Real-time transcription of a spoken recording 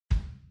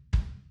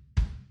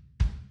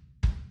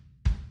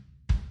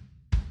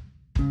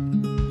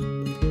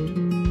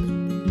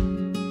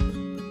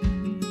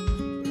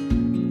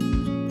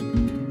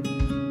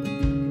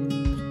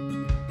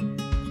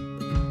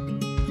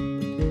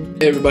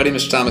Hey everybody,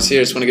 Mr. Thomas here.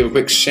 Just want to give a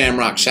quick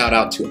Shamrock shout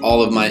out to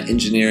all of my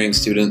engineering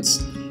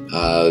students.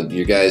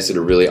 You guys did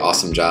a really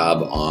awesome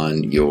job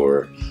on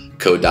your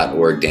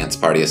code.org dance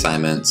party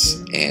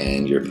assignments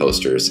and your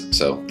posters.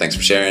 So thanks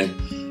for sharing.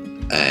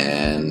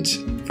 And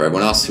for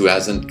everyone else who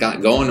hasn't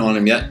got going on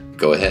them yet,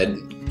 go ahead.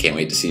 Can't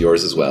wait to see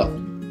yours as well.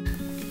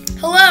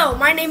 Hello,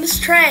 my name is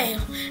Trey,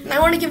 and I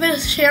want to give a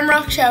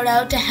Shamrock shout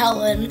out to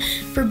Helen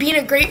for being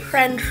a great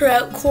friend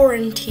throughout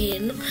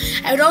quarantine.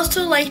 I would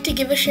also like to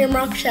give a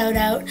Shamrock shout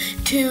out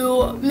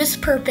to Miss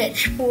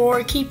Perpich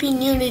for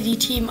keeping Unity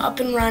Team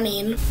up and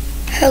running.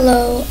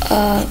 Hello,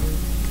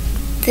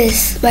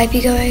 this might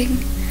be going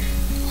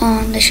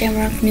on the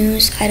Shamrock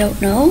News, I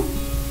don't know,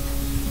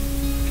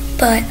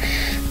 but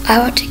I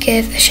want to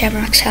give a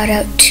Shamrock shout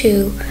out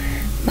to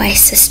my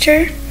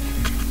sister,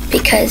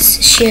 because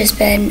she has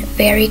been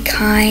very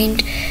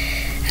kind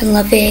and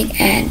loving,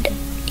 and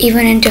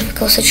even in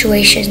difficult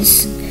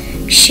situations,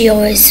 she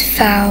always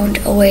found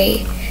a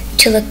way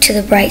to look to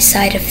the bright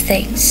side of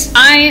things.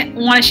 I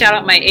want to shout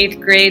out my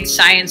 8th grade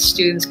science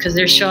students because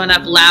they're showing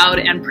up loud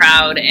and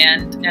proud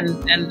and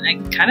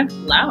kind of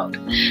loud.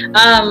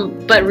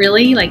 But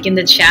really, like in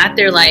the chat,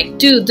 they're like,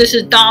 dude, this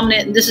is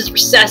dominant and this is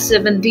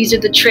recessive and these are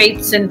the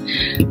traits, and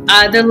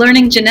they're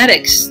learning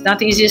genetics. Not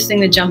the easiest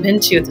thing to jump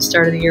into at the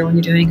start of the year when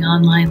you're doing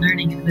online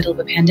learning in the middle of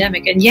a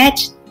pandemic, and yet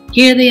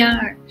here they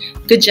are.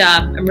 Good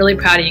job. I'm really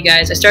proud of you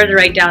guys. I started to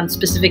write down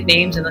specific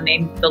names and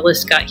the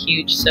list got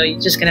huge. So you're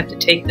just going to have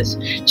to take this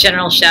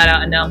general shout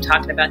out and know I'm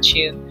talking about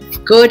you.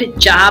 Good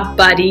job,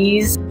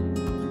 buddies.